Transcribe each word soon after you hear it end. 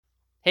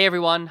Hey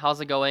everyone,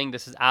 how's it going?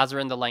 This is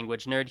Azrin the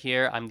Language Nerd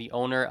here. I'm the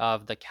owner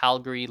of the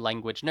Calgary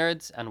Language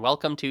Nerds, and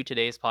welcome to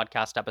today's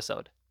podcast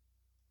episode.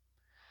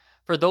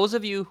 For those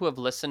of you who have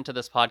listened to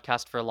this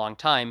podcast for a long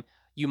time,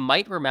 you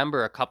might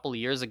remember a couple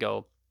years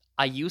ago,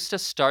 I used to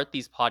start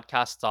these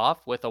podcasts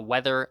off with a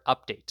weather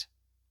update.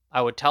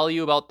 I would tell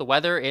you about the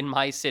weather in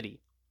my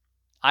city.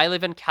 I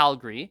live in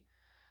Calgary,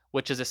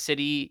 which is a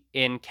city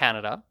in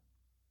Canada,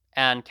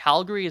 and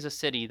Calgary is a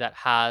city that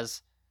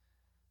has,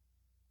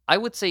 I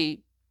would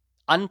say,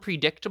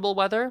 unpredictable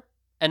weather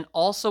and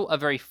also a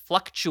very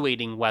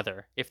fluctuating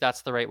weather, if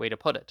that's the right way to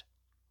put it.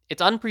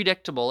 It's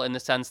unpredictable in the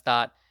sense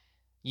that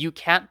you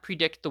can't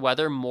predict the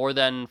weather more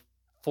than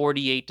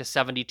 48 to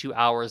 72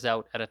 hours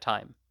out at a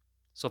time.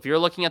 So if you're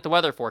looking at the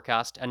weather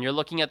forecast and you're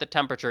looking at the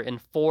temperature in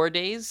 4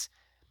 days,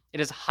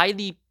 it is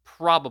highly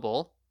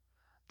probable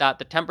that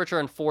the temperature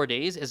in 4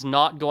 days is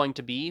not going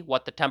to be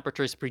what the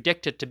temperature is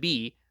predicted to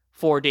be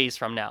 4 days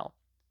from now,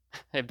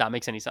 if that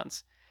makes any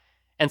sense.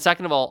 And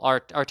second of all,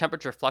 our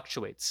temperature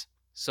fluctuates.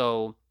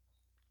 So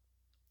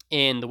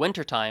in the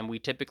wintertime, we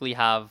typically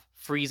have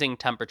freezing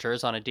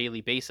temperatures on a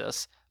daily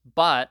basis,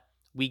 but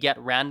we get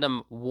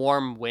random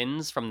warm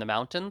winds from the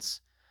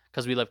mountains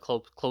because we live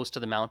close to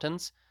the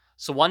mountains.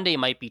 So one day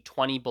might be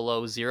 20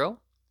 below zero.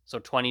 So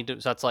 20, so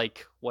that's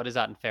like, what is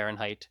that in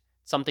Fahrenheit?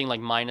 Something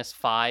like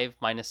 -5,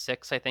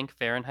 -6, I think,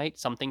 Fahrenheit,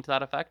 something to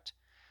that effect.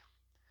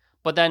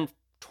 But then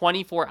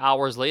 24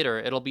 hours later,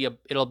 it'll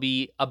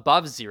be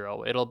above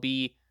zero. It'll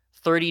be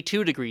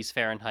 32 degrees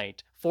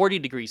Fahrenheit, 40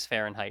 degrees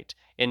Fahrenheit.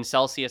 In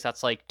Celsius,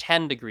 that's like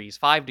 10 degrees,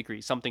 5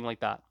 degrees, something like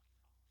that.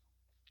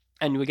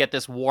 And we get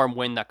this warm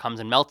wind that comes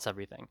and melts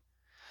everything.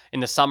 In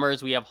the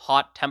summers, we have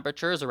hot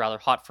temperatures, or rather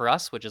hot for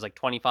us, which is like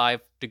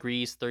 25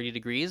 degrees, 30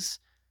 degrees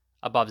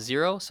above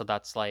zero. So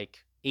that's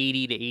like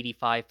 80 to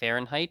 85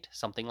 Fahrenheit,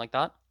 something like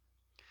that.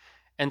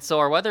 And so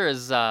our weather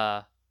is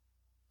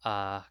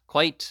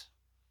quite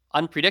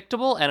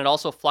unpredictable, and it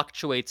also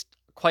fluctuates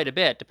quite a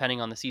bit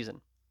depending on the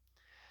season.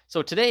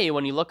 So today,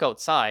 when you look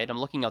outside, I'm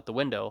looking out the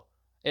window,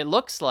 it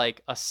looks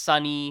like a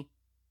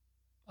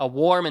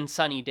warm and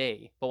sunny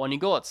day. But when you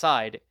go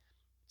outside,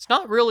 it's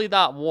not really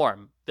that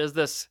warm. There's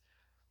this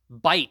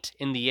bite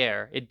in the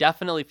air. It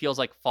definitely feels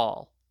like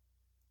fall.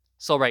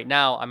 So right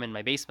now, I'm in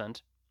my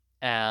basement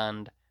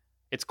and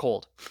it's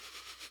cold.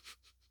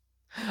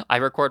 I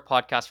record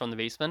podcasts from the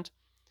basement.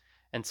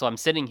 And so I'm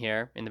sitting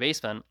here in the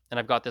basement and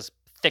I've got this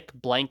thick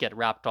blanket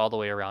wrapped all the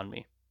way around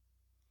me.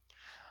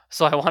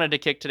 So I wanted to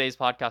kick today's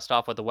podcast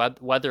off with a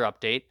weather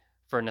update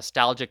for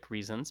nostalgic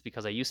reasons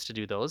because I used to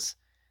do those.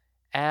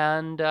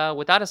 And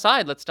with that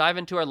aside, let's dive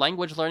into our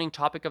language learning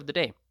topic of the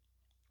day.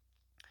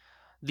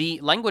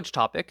 The language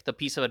topic, the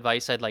piece of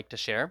advice I'd like to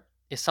share,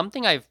 is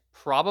something I've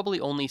probably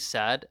only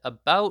said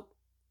about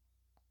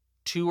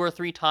 2 or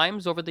 3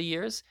 times over the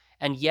years,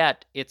 and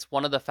yet it's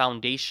one of the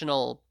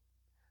foundational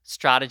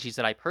strategies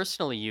that I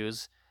personally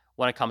use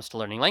when it comes to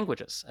learning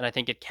languages, and I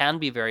think it can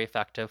be very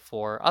effective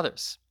for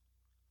others.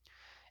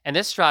 And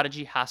this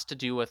strategy has to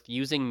do with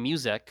using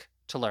music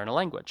to learn a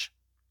language.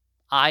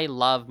 I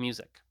love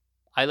music.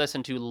 I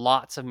listen to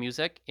lots of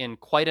music in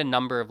quite a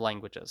number of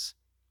languages.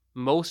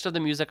 Most of the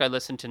music I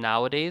listen to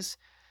nowadays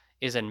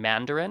is in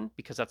Mandarin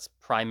because that's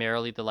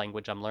primarily the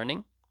language I'm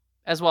learning,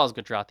 as well as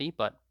Gujarati,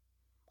 but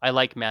I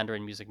like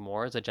Mandarin music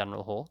more as a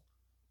general whole.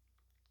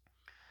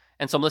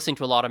 And so I'm listening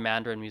to a lot of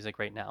Mandarin music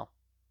right now.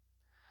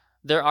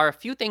 There are a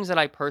few things that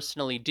I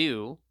personally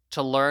do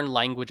to learn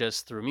languages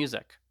through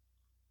music,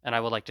 and I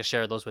would like to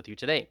share those with you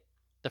today.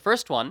 The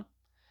first one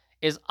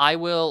is I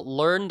will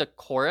learn the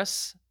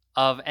chorus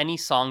of any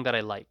song that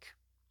I like.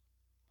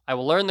 I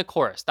will learn the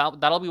chorus.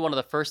 That'll be one of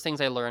the first things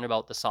I learn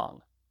about the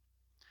song.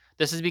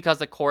 This is because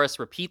the chorus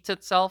repeats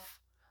itself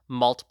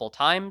multiple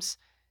times,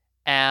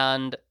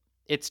 and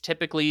it's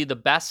typically the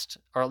best,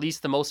 or at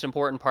least the most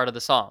important part of the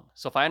song.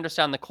 So if I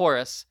understand the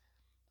chorus,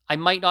 I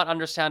might not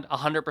understand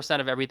 100%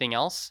 of everything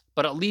else,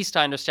 but at least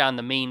I understand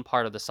the main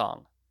part of the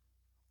song.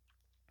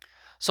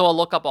 So I'll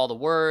look up all the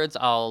words,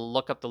 I'll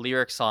look up the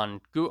lyrics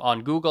on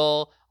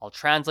Google, I'll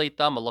translate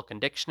them, I'll look in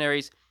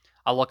dictionaries,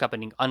 I'll look up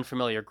any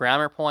unfamiliar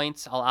grammar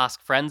points, I'll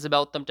ask friends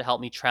about them to help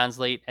me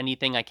translate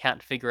anything I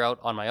can't figure out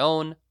on my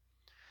own.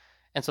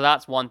 And so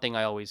that's one thing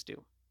I always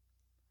do.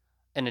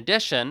 In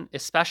addition,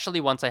 especially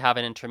once I have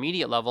an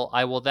intermediate level,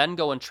 I will then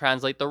go and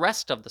translate the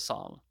rest of the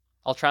song.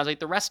 I'll translate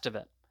the rest of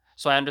it.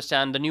 So I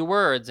understand the new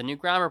words, the new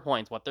grammar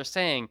points, what they're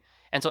saying.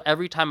 And so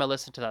every time I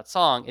listen to that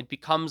song, it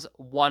becomes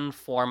one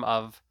form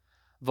of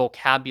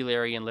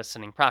vocabulary and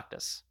listening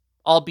practice,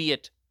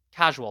 albeit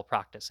casual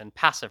practice and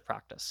passive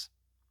practice.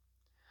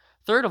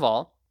 Third of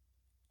all,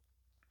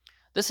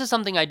 this is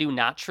something I do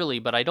naturally,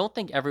 but I don't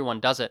think everyone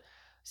does it.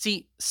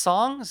 See,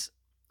 songs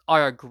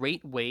are a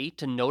great way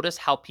to notice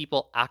how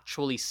people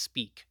actually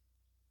speak.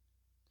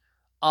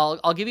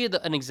 I'll give you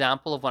an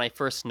example of when I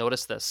first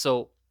noticed this.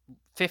 So,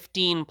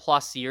 15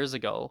 plus years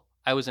ago,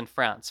 I was in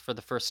France for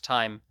the first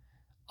time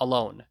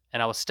alone,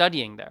 and I was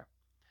studying there.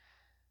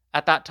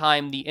 At that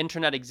time, the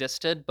internet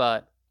existed,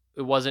 but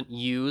it wasn't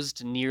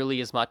used nearly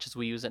as much as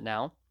we use it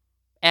now.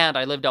 And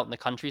I lived out in the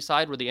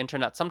countryside where the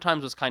internet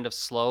sometimes was kind of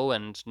slow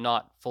and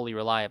not fully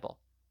reliable.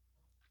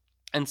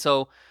 And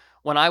so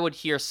when I would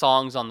hear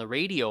songs on the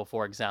radio,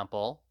 for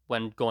example,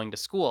 when going to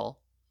school,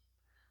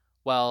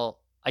 well,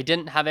 I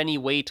didn't have any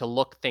way to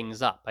look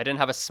things up. I didn't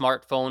have a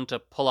smartphone to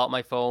pull out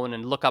my phone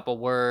and look up a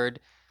word.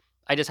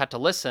 I just had to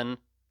listen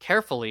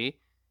carefully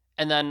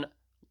and then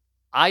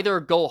either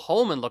go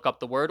home and look up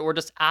the word or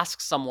just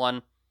ask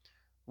someone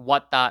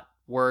what that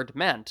word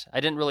meant. I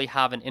didn't really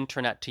have an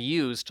internet to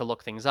use to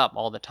look things up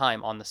all the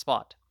time on the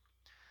spot.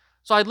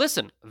 So I'd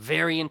listen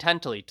very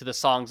intently to the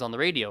songs on the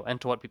radio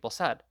and to what people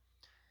said.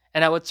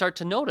 And I would start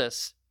to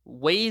notice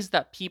ways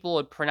that people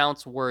would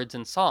pronounce words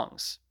in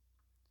songs.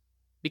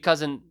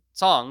 Because in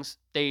songs,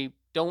 they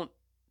don't,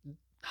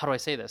 how do I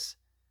say this?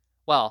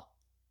 Well,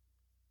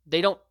 they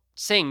don't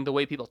sing the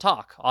way people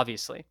talk,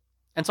 obviously.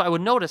 And so I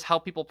would notice how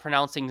people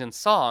pronounce things in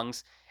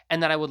songs,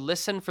 and then I would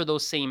listen for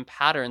those same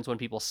patterns when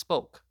people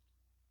spoke.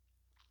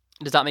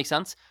 Does that make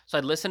sense? So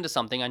I'd listen to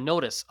something, I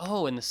notice,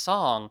 oh, in the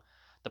song,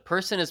 the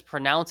person is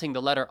pronouncing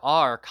the letter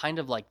R kind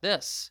of like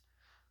this.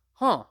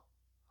 Huh.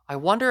 I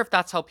wonder if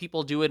that's how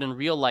people do it in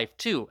real life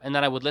too. And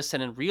then I would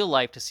listen in real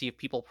life to see if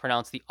people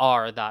pronounce the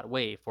R that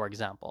way, for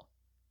example.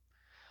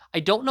 I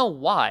don't know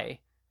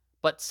why,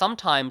 but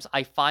sometimes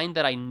I find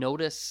that I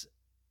notice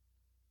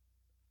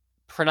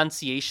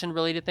pronunciation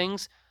related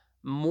things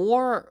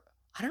more.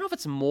 I don't know if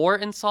it's more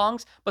in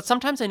songs, but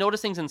sometimes I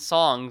notice things in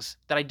songs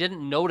that I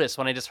didn't notice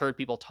when I just heard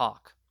people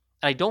talk.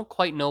 And I don't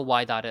quite know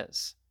why that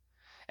is.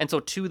 And so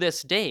to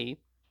this day,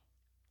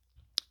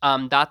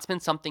 that's been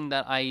something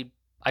that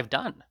I've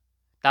done.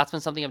 That's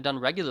been something I've done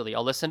regularly.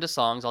 I'll listen to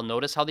songs, I'll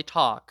notice how they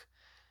talk.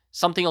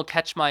 Something will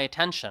catch my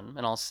attention,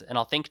 and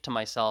I'll think to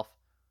myself,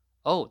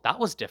 "Oh, that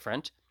was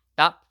different.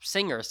 That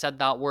singer said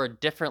that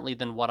word differently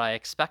than what I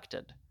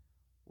expected.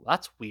 Well,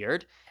 that's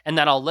weird." And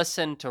then I'll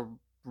listen to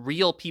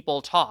real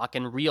people talk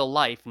in real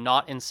life,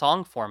 not in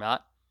song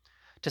format,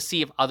 to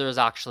see if others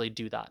actually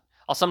do that.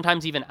 I'll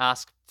sometimes even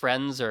ask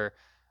friends or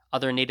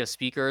other native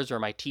speakers or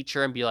my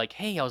teacher and be like,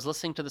 hey, I was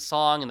listening to the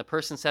song and the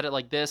person said it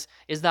like this.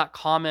 Is that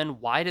common?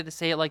 Why did they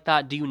say it like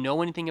that? Do you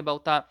know anything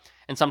about that?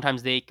 And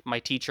sometimes my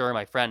teacher or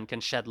my friend can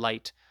shed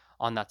light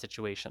on that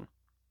situation.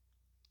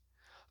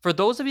 For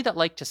those of you that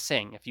like to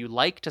sing, if you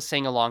like to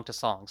sing along to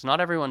songs, not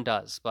everyone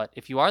does, but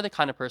if you are the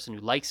kind of person who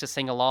likes to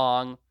sing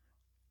along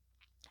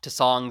to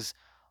songs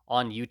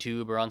on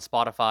YouTube or on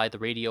Spotify, the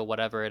radio,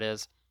 whatever it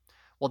is,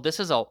 well, this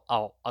is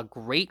a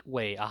great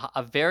way,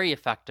 a very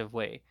effective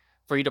way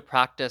for you to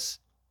practice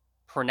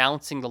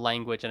pronouncing the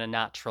language in a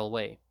natural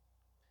way.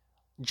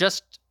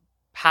 Just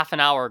half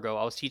an hour ago,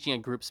 I was teaching a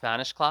group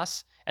Spanish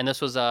class, and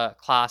this was a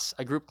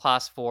group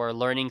class for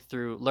learning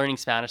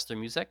Spanish through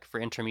music for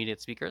intermediate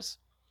speakers.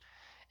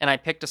 And I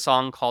picked a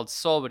song called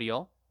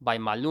Sobrio by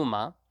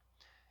Maluma,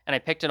 and I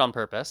picked it on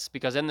purpose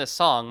because in this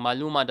song,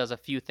 Maluma does a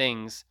few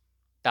things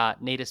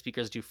that native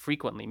speakers do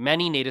frequently.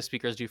 Many native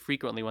speakers do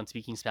frequently when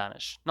speaking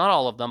Spanish. Not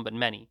all of them, but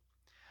many.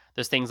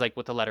 There's things like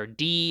with the letter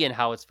D and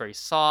how it's very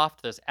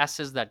soft. There's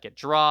S's that get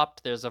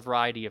dropped. There's a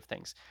variety of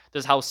things.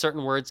 There's how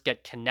certain words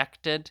get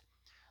connected.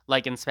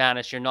 Like in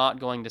Spanish, you're not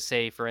going to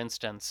say, for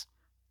instance,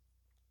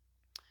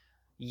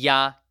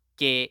 ya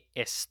que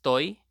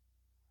estoy.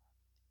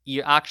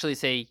 You actually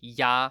say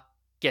ya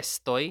que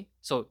estoy.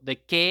 So the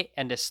que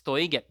and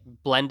estoy get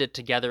blended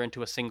together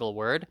into a single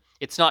word.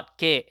 It's not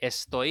que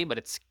estoy, but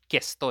it's que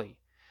estoy.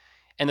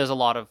 And there's a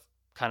lot of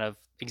kind of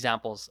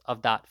examples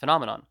of that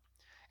phenomenon.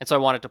 And so I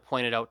wanted to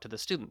point it out to the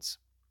students.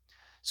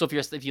 So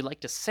if you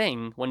like to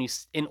sing,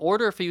 in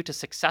order for you to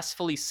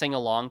successfully sing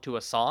along to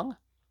a song,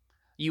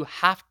 you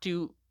have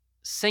to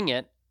sing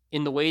it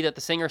in the way that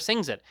the singer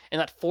sings it. And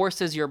that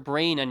forces your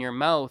brain and your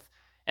mouth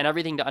and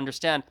everything to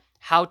understand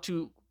how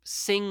to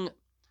sing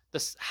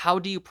this. How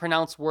do you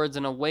pronounce words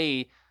in a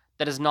way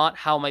that is not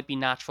how might be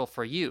natural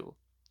for you?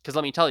 Because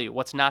let me tell you,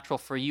 what's natural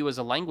for you as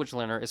a language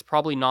learner is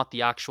probably not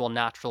the actual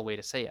natural way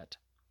to say it.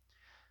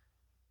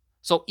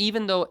 So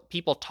even though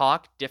people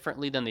talk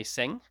differently than they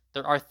sing,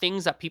 there are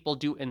things that people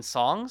do in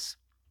songs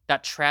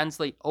that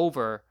transfer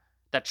over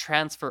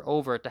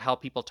to how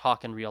people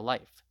talk in real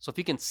life. So if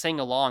you can sing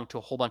along to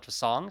a whole bunch of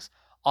songs,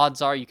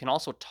 odds are you can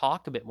also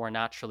talk a bit more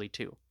naturally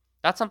too.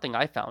 That's something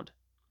I found.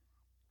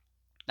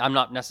 I'm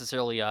not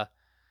necessarily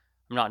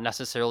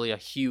a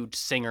huge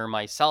singer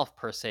myself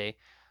per se,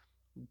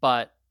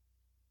 but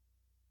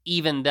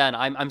even then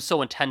I'm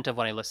so attentive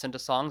when I listen to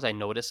songs. I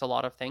notice a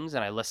lot of things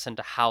and I listen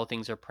to how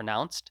things are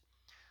pronounced.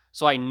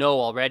 So I know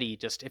already,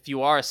 just if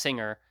you are a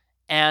singer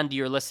and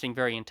you're listening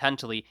very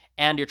intently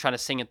and you're trying to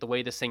sing it the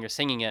way the singer's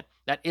singing it,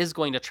 that is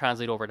going to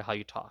translate over to how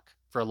you talk,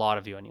 for a lot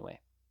of you anyway.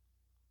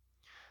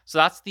 So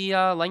that's the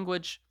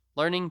language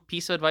learning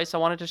piece of advice I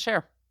wanted to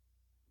share.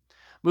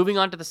 Moving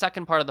on to the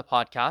second part of the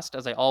podcast,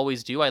 as I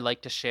always do, I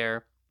like to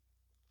share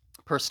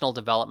personal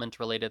development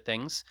related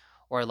things,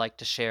 or I like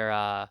to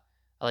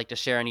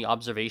share any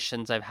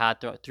observations I've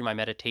had through my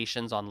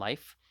meditations on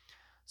life.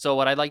 So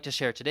what I'd like to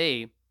share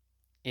today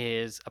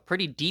is a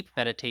pretty deep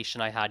meditation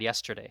I had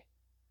yesterday.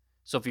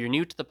 So if you're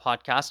new to the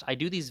podcast, I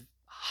do these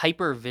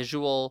hyper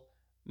visual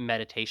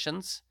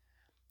meditations.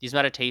 these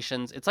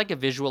meditations, it's like a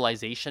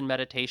visualization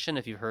meditation,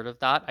 if you've heard of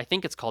that. I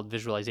think it's called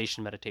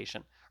visualization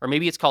meditation, or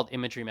maybe it's called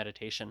imagery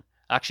meditation.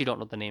 I actually don't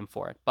know the name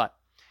for it, but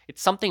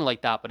it's something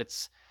like that. But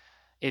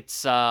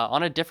it's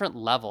on a different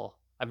level.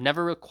 I've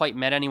never quite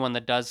met anyone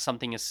that does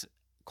something as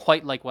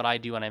quite like what I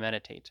do when I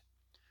meditate.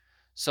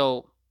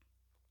 So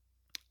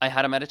I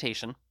had a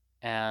meditation,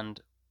 and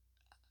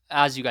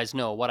as you guys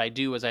know, what I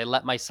do is I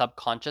let my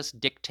subconscious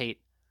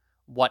dictate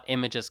what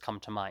images come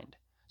to mind.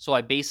 So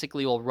I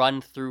basically will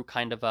run through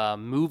kind of a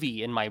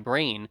movie in my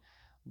brain,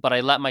 but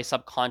I let my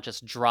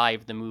subconscious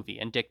drive the movie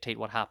and dictate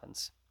what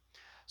happens.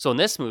 So in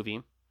this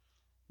movie,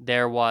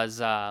 there was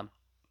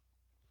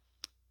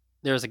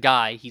there's a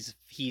guy. He's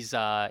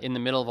in the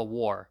middle of a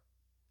war.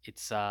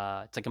 It's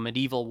like a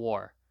medieval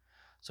war.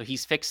 So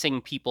he's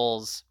fixing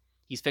people's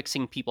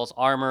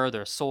armor,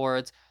 their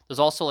swords. There's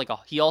also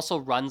he also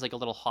runs like a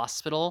little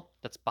hospital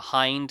that's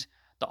behind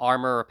the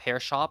armor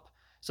repair shop.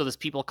 So there's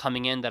people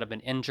coming in that have been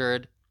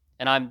injured,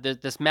 and I'm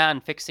this man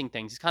fixing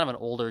things. He's kind of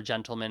an older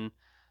gentleman,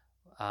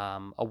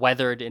 a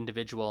weathered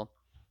individual,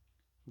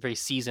 very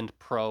seasoned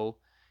pro,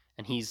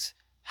 and he's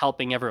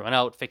helping everyone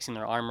out, fixing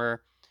their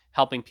armor,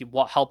 helping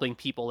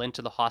people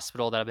into the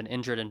hospital that have been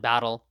injured in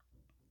battle.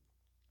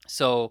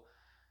 So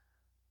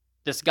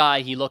this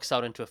guy, he looks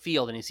out into a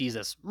field and he sees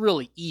this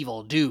really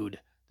evil dude,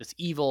 this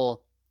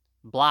evil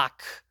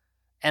black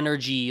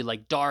energy,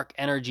 like dark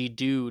energy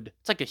dude.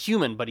 It's like a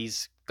human, but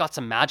he's got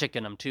some magic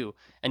in him too.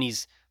 And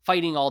he's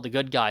fighting all the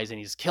good guys and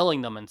he's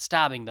killing them and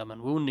stabbing them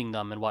and wounding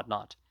them and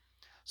whatnot.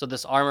 So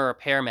this armor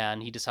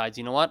repairman, he decides,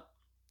 you know what?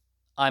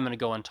 I'm going to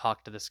go and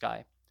talk to this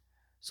guy.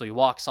 So he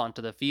walks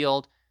onto the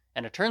field,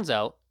 and it turns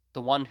out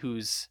the one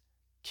who's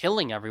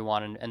killing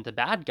everyone and the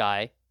bad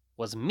guy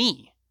was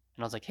me.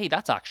 And I was like, hey,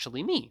 that's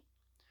actually me.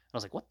 And I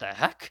was like, what the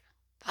heck?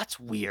 That's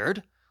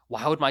weird.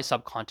 Why would my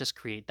subconscious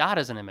create that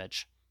as an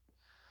image?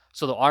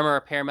 So the armor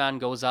repairman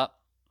goes up,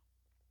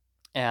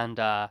 and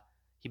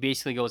he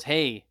basically goes,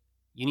 hey,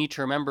 you need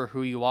to remember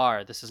who you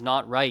are. This is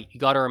not right. You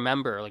got to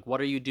remember, like, what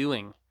are you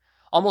doing?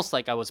 Almost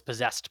like I was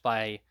possessed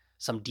by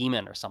some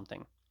demon or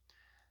something.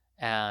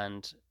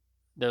 And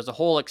there's a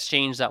whole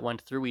exchange that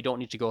went through. We don't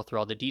need to go through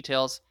all the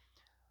details,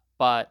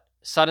 but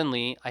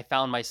suddenly I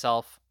found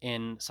myself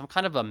in some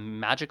kind of a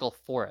magical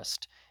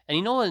forest. And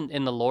you know,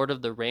 in the Lord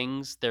of the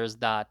Rings, there's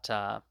that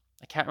I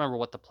can't remember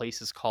what the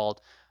place is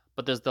called,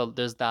 but there's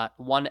that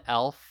one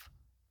elf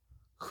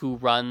who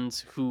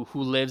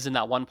lives in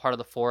that one part of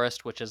the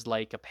forest, which is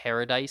like a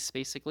paradise,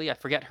 basically. I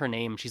forget her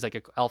name. She's like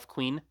an elf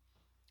queen,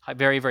 a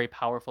very, very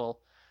powerful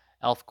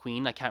elf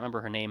queen. I can't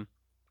remember her name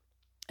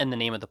and the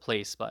name of the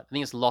place, but I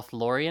think it's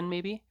Lothlorien,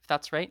 maybe, if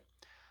that's right.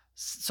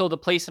 So the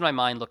place in my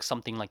mind looks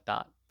something like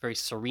that. Very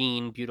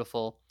serene,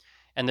 beautiful.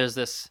 And there's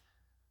this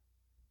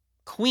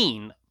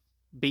queen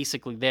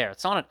basically there.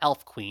 It's not an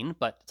elf queen,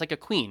 but it's like a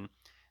queen.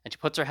 And she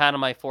puts her hand on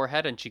my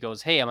forehead and she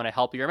goes, hey, I'm going to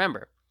help you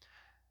remember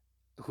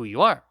who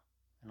you are.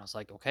 And I was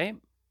like, okay,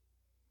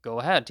 go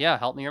ahead. Yeah,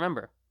 help me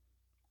remember.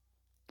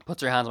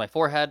 Puts her hands on my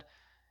forehead,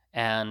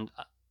 and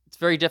it's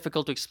very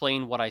difficult to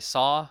explain what I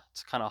saw.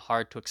 It's kind of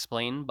hard to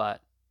explain,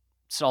 but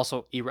it's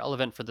also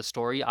irrelevant for the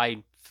story.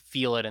 I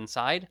feel it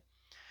inside.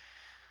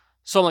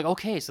 So I'm like,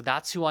 okay, so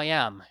that's who I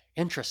am.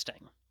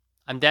 Interesting.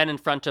 I'm then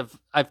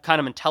I've kind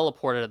of been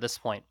teleported at this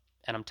point,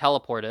 and I'm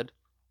teleported,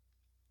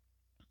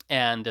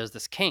 and there's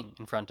this king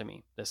in front of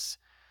me, this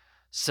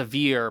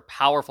severe,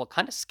 powerful,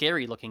 kind of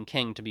scary looking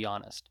king, to be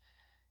honest.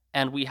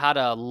 And we had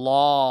a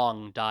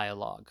long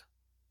dialogue.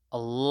 A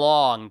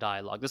long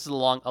dialogue. This is a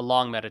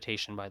long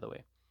meditation, by the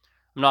way.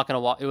 I'm not going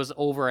to walk. It was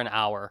over an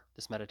hour,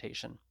 this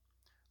meditation.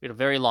 We had a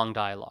very long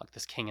dialogue,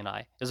 this king and I.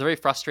 It was a very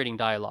frustrating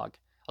dialogue.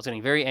 I was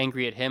getting very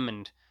angry at him,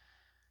 and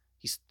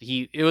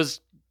it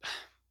was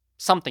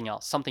something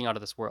else, something out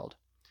of this world.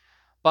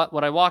 But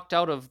when I walked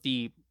out of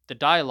the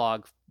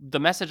dialogue, the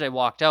message I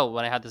walked out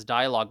when I had this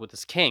dialogue with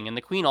this king, and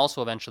the queen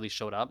also eventually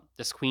showed up,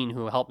 this queen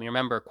who helped me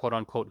remember, quote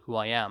unquote, who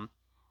I am.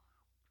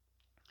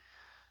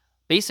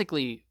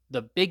 Basically,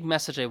 the big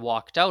message I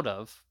walked out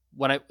of,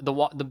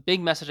 the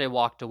big message I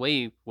walked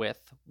away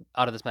with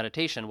out of this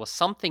meditation was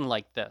something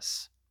like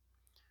this.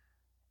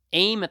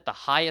 Aim at the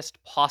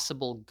highest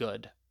possible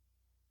good.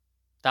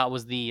 That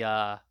was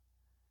the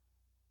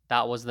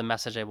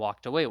message I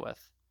walked away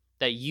with.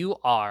 That you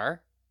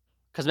are,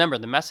 because remember,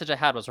 the message I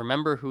had was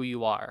remember who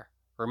you are.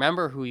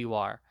 Remember who you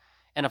are.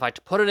 And if I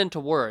put it into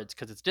words,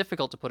 because it's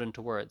difficult to put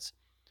into words,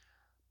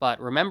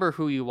 but remember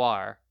who you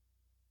are,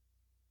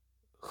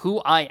 who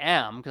I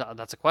am, because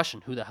that's a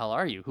question. Who the hell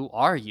are you? Who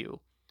are you?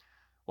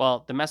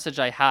 Well, the message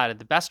I had,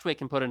 the best way I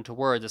can put it into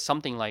words is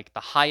something like the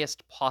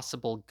highest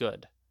possible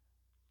good.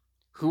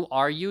 Who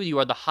are you? You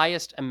are the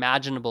highest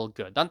imaginable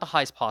good. Not the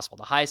highest possible,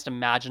 the highest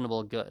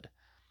imaginable good.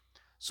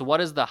 So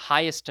what is the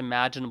highest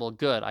imaginable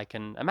good I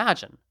can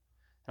imagine?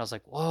 And I was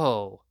like,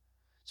 whoa.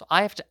 So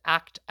I have to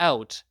act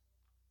out.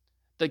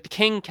 The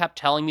king kept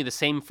telling me the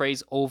same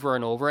phrase over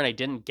and over, and I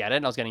didn't get it.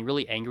 And I was getting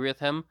really angry with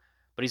him.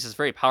 But he's this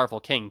very powerful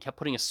king. He kept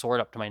putting his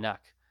sword up to my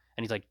neck.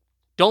 And he's like,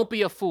 don't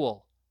be a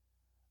fool.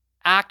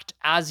 Act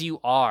as you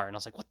are. And I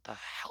was like, what the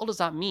hell does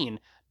that mean?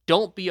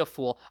 Don't be a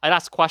fool. I'd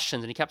ask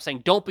questions and he kept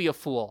saying, don't be a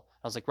fool.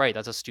 I was like, right,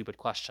 that's a stupid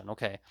question.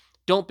 Okay.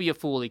 Don't be a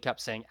fool. He kept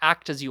saying,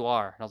 act as you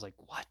are. And I was like,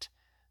 what?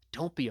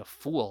 Don't be a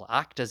fool.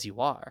 Act as you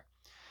are.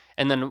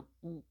 And then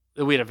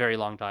we had a very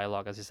long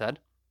dialogue, as he said.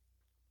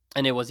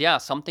 And it was, yeah,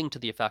 something to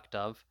the effect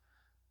of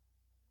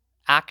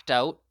act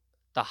out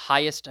the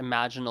highest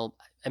imaginable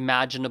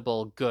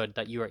good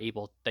that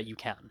you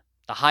can.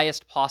 The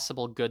highest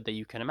possible good that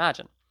you can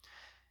imagine.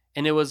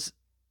 And it's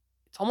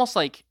almost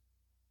like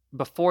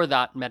before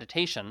that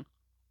meditation,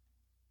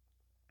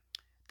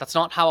 that's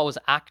not how I was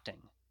acting.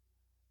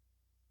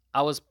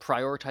 I was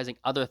prioritizing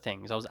other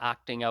things. I was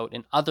acting out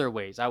in other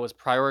ways. I was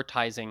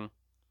prioritizing,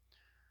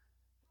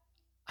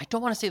 I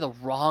don't want to say the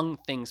wrong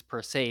things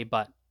per se,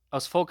 but I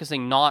was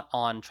focusing not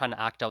on trying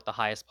to act out the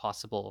highest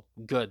possible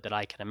good that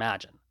I can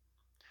imagine.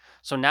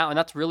 So now, and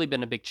that's really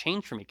been a big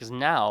change for me because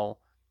now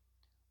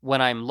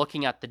when I'm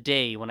looking at the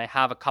day, when I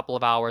have a couple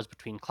of hours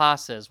between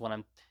classes,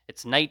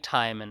 it's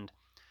nighttime and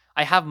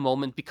I have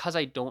moments because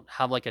I don't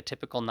have like a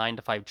typical 9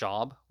 to 5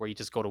 job where you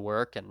just go to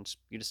work and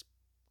you just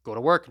go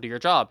to work and do your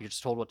job. You're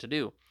just told what to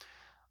do.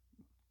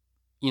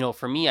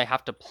 For me, I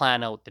have to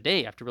plan out the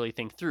day. I have to really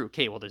think through,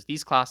 okay, well, there's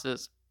these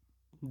classes,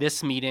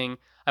 this meeting,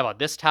 I got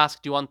this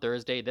task due on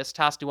Thursday, this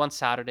task due on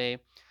Saturday.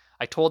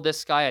 I told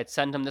this guy I'd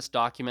send him this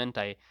document.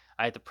 I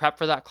had to prep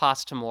for that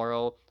class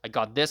tomorrow. I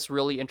got this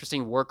really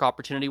interesting work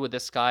opportunity with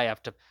this guy. I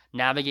have to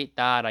navigate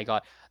that. I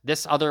got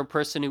this other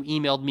person who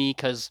emailed me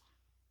because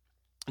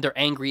they're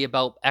angry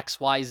about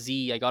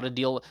XYZ. I got to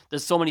deal with,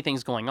 there's so many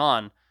things going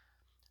on.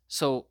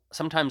 So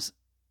sometimes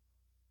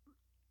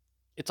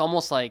it's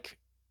almost like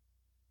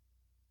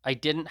I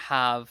didn't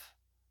have,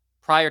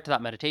 prior to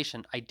that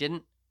meditation, I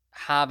didn't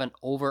have an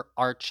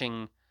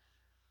overarching,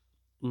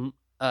 what's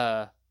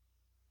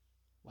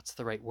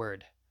the right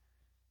word?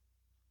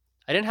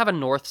 I didn't have a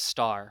North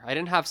Star. I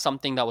didn't have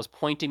something that was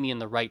pointing me in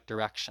the right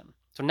direction.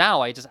 So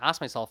now I just ask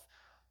myself,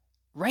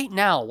 right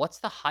now, what's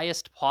the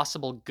highest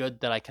possible good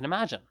that I can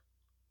imagine?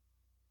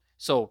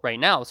 So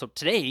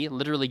today,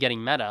 literally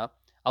getting meta,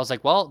 I was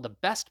like, well, the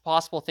best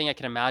possible thing I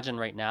can imagine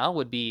right now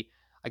would be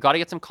I got to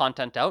get some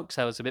content out because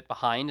I was a bit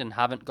behind and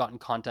haven't gotten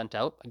content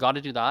out. I got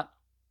to do that.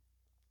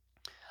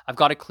 I've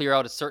got to clear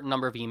out a certain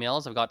number of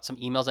emails. I've got some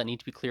emails that need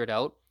to be cleared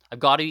out. I've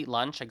got to eat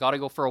lunch. I got to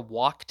go for a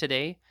walk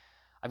today.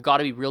 I've got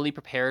to be really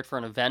prepared for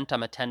an event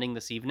I'm attending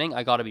this evening.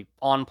 I got to be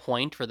on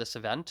point for this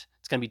event.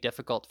 It's going to be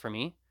difficult for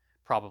me,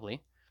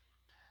 probably.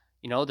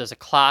 There's a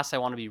class I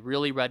want to be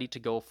really ready to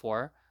go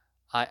for.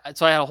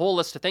 So I had a whole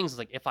list of things.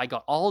 Like if I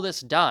got all this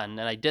done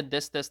and I did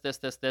this,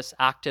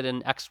 acted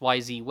in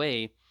XYZ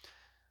way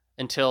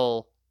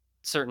until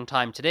certain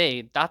time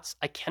today,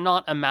 I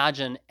cannot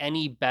imagine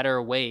any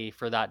better way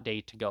for that day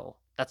to go.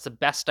 That's the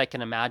best I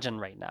can imagine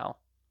right now.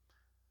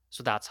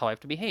 So that's how I have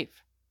to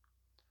behave.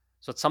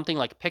 So it's something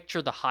like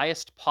picture the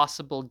highest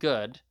possible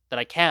good that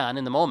I can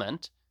in the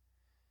moment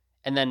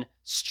and then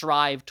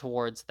strive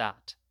towards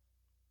that.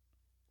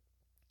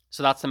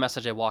 So that's the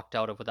message I walked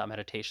out of with that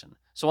meditation.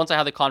 So once I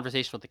had the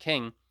conversation with the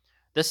king,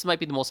 this might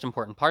be the most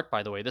important part,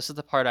 by the way. This is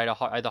the part I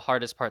had the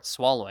hardest part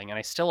swallowing, and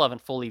I still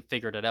haven't fully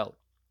figured it out.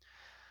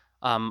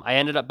 I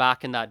ended up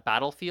back in that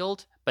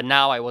battlefield, but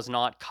now I was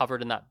not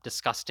covered in that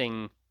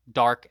disgusting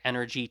dark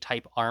energy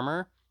type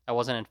armor. I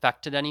wasn't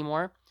infected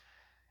anymore.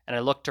 And I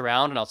looked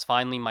around and I was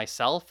finally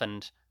myself,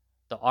 and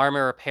the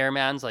armor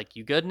repairman's like,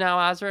 you good now,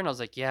 Azra? And I was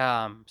like,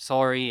 yeah, I'm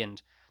sorry.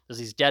 And there's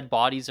these dead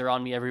bodies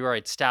around me everywhere.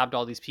 I'd stabbed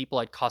all these people.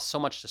 I'd caused so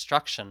much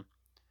destruction.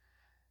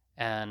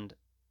 And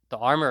the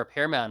armor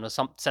repairman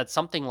said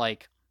something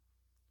like,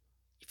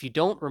 if you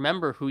don't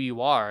remember who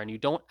you are and you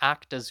don't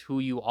act as who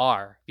you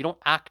are, if you don't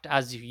act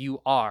as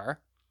you are,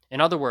 in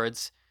other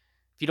words,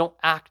 if you don't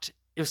act,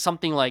 it was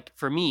something like,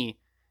 for me,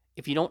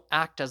 if you don't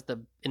act as the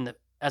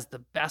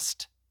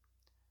best,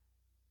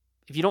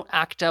 if you don't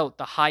act out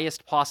the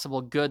highest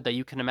possible good that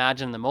you can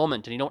imagine in the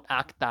moment and you don't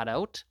act that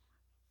out,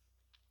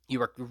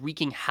 you are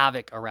wreaking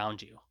havoc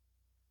around you. And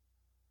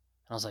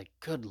I was like,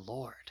 good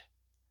Lord.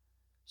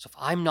 So if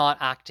I'm not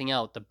acting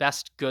out the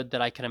best good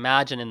that I can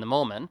imagine in the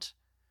moment,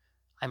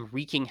 I'm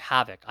wreaking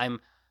havoc. I'm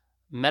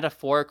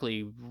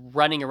metaphorically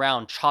running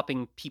around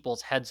chopping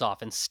people's heads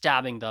off and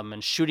stabbing them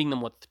and shooting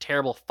them with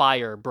terrible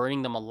fire,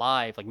 burning them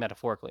alive, like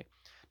metaphorically.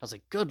 I was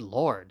like, good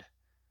Lord.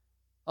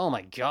 Oh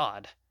my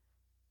God.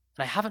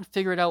 And I haven't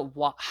figured out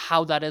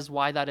how that is,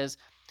 why that is.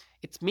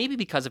 It's maybe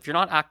because if you're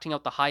not acting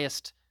out the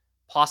highest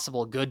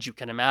possible good you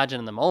can imagine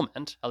in the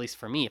moment, at least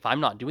for me, if I'm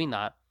not doing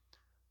that,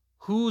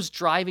 who's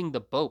driving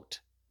the boat?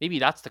 Maybe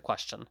that's the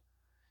question.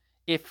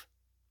 If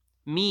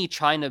me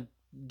trying to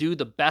do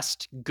the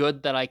best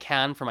good that I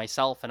can for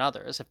myself and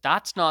others, if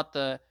that's not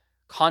the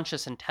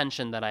conscious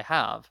intention that I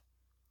have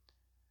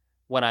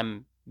when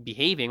I'm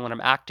behaving, when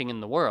I'm acting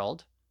in the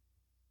world,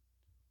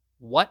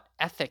 what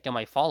ethic am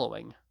I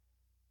following?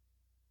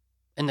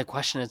 And the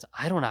question is,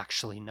 I don't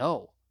actually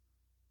know.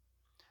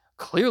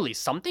 Clearly,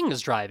 something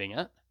is driving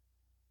it.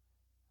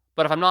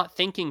 But if I'm not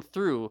thinking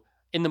through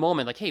in the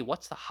moment, like, hey,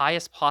 what's the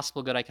highest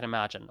possible good I can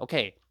imagine?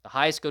 Okay, the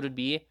highest good would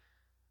be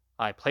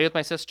I play with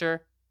my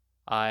sister,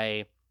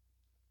 I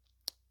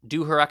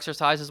do her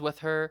exercises with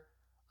her.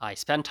 I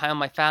spend time with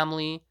my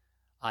family.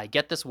 I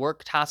get this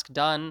work task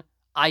done.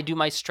 I do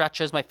my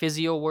stretches, my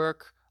physio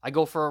work. I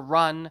go for a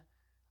run.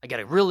 I get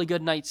a really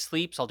good night's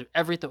sleep. So I'll do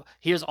everything.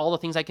 Here's all the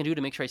things I can do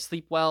to make sure I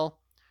sleep well.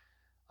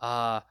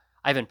 I've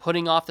been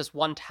putting off this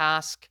one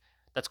task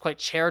that's quite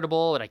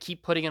charitable and I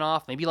keep putting it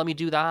off. Maybe let me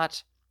do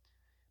that.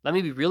 Let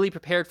me be really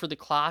prepared for the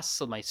class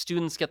so my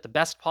students get the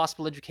best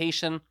possible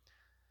education.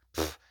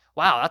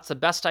 Wow, that's the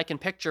best I can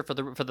picture for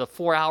the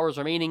 4 hours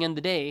remaining in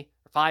the day,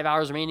 or 5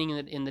 hours remaining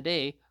in the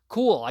day.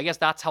 Cool, I guess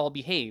that's how I'll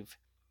behave.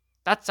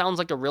 That sounds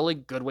like a really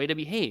good way to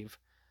behave.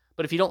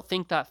 But if you don't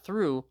think that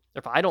through, or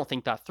if I don't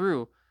think that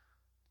through,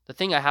 the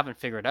thing I haven't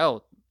figured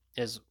out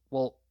is,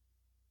 well,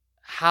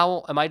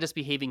 how am I just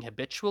behaving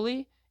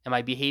habitually? Am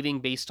I behaving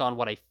based on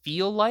what I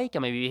feel like?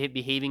 Am I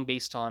behaving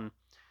based on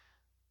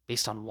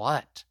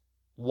what?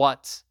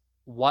 What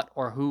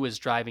or who is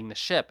driving the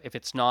ship if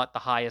it's not the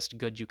highest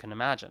good you can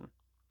imagine?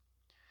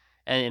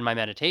 And in my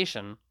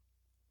meditation,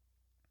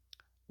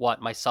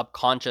 what my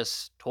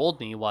subconscious told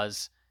me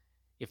was,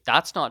 if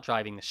that's not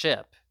driving the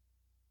ship,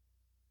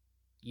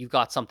 you've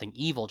got something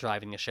evil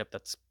driving the ship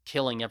that's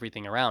killing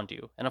everything around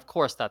you. And of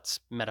course, that's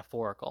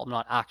metaphorical. I'm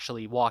not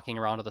actually walking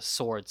around with a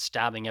sword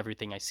stabbing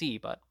everything I see,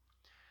 but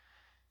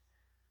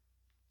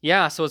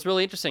yeah, so it's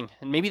really interesting.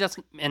 And maybe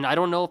and I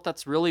don't know if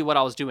that's really what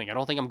I was doing. I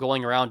don't think I'm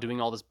going around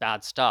doing all this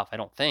bad stuff. I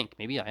don't think.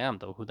 Maybe I am,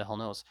 though. Who the hell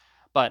knows?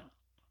 But,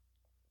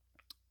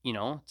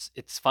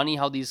 it's funny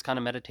how these kind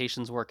of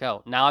meditations work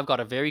out. Now I've got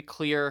a very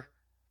clear.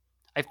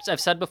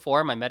 I've said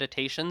before, my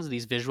meditations,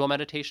 these visual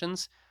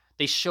meditations,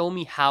 they show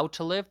me how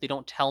to live. They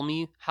don't tell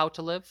me how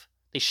to live.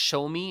 They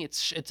show me.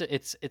 It's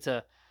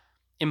a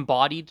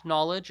embodied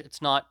knowledge.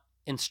 It's not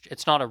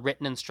a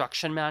written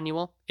instruction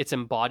manual. It's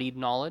embodied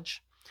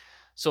knowledge.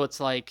 So it's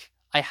like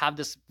I have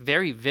this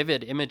very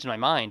vivid image in my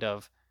mind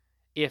of,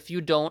 if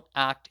you don't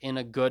act in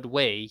a good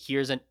way,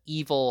 here's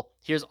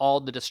all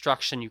the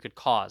destruction you could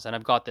cause. And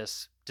I've got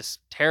this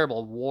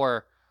terrible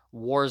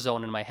war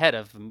zone in my head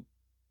of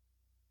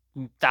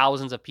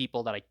thousands of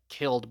people that I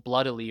killed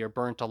bloodily or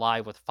burnt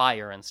alive with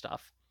fire and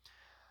stuff.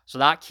 So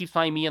that keeps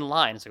me in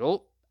line. It's like,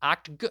 oh,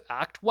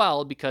 act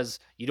well, because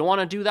you don't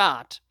want to do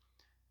that.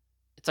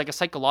 It's like a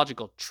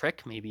psychological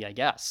trick, maybe, I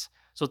guess.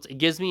 So it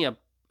gives me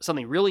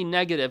something really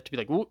negative to be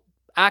like, ooh,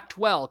 act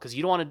well, because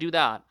you don't want to do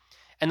that.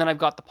 And then I've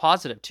got the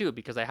positive too,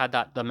 because I had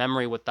the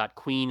memory with that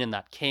queen and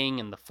that king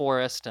and the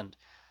forest, and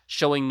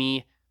showing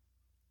me,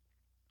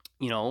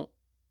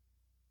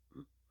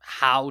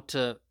 how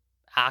to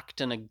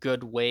act in a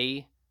good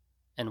way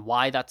and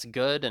why that's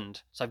good.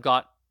 And so I've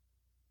got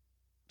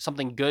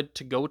something good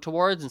to go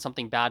towards and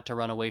something bad to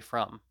run away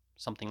from,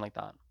 something like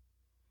that.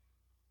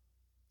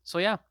 So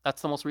yeah,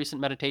 that's the most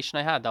recent meditation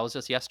I had. That was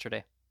just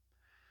yesterday.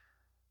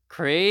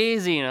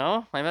 Crazy,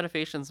 my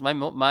meditations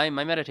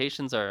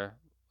are,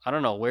 I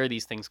don't know where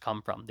these things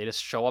come from. They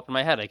just show up in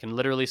my head. I can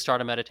literally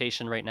start a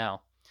meditation right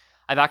now.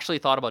 I've actually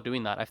thought about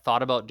doing that. I've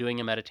thought about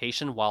doing a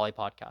meditation while I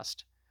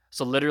podcast.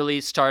 So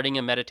literally starting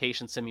a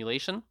meditation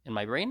simulation in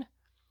my brain,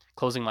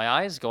 closing my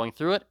eyes, going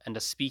through it, and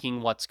just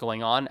speaking what's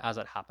going on as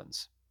it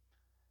happens.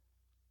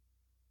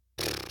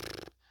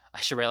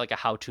 I should write like a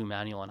how-to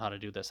manual on how to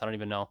do this. I don't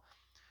even know.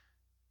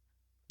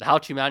 The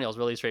how-to manual is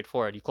really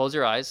straightforward. You close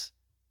your eyes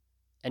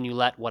and you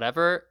let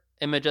whatever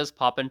images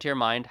pop into your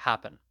mind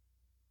happen.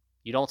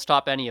 You don't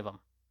stop any of them.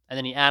 And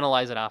then you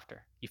analyze it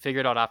after. You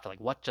figure it out after, like,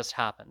 what just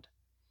happened?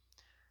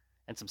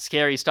 And some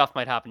scary stuff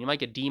might happen. You might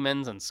get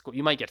demons, and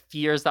you might get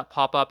fears that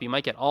pop up. You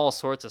might get all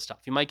sorts of stuff.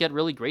 You might get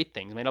really great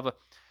things. You might have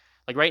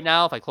like right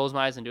now, if I close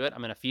my eyes and do it,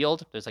 I'm in a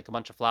field. There's like a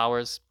bunch of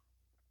flowers.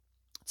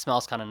 It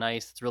smells kind of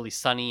nice. It's really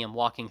sunny. I'm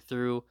walking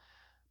through,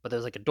 but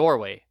there's like a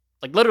doorway.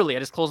 Like literally, I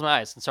just closed my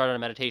eyes and started a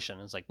meditation.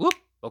 It's like, whoop,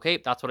 okay,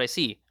 that's what I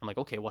see. I'm like,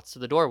 okay, what's to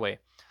the doorway?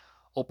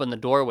 Open the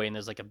doorway, and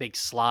there's like a big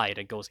slide.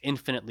 It goes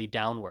infinitely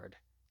downward.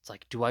 It's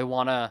like, I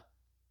don't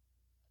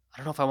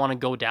know if I want to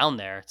go down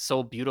there. It's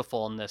so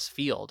beautiful in this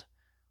field.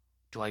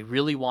 Do I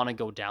really want to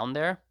go down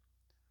there?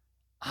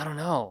 I don't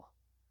know.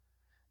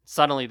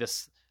 Suddenly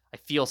I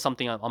feel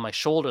something on my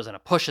shoulders, and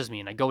it pushes me,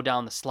 and I go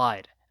down the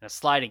slide, and it's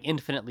sliding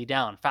infinitely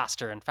down,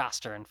 faster and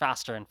faster and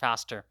faster and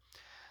faster.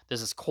 There's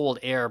this cold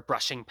air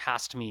brushing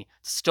past me.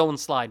 It's a stone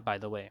slide, by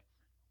the way.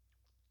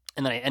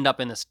 And then I end up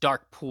in this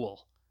dark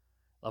pool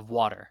of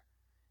water,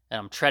 and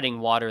I'm treading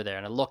water there,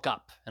 and I look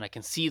up, and I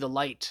can see the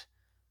light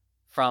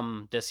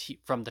from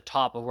the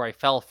top of where I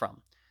fell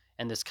from.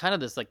 And there's kind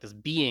of this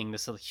being,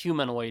 this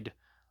humanoid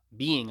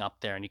being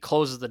up there, and he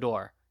closes the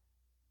door.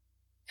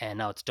 And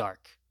now it's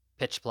dark,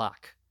 pitch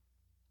black.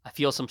 I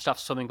feel some stuff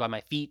swimming by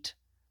my feet.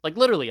 Like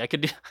literally, I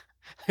could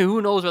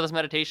who knows where this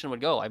meditation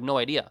would go? I have no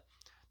idea.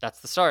 That's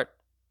the start,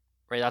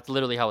 right? That's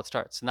literally how it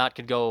starts. And that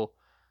could go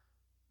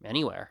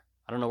anywhere.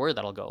 I don't know where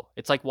that'll go.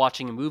 It's like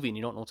watching a movie and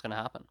you don't know what's going to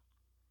happen.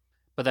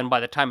 But then by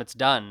the time it's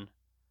done,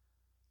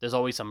 there's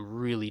always some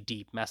really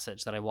deep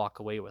message that I walk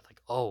away with.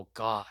 Like, oh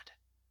God,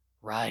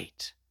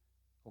 right.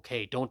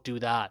 Okay, don't do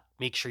that.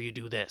 Make sure you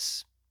do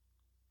this.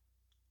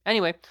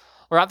 Anyway,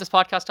 we'll wrap this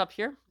podcast up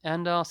here,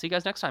 and I'll see you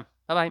guys next time.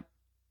 Bye-bye.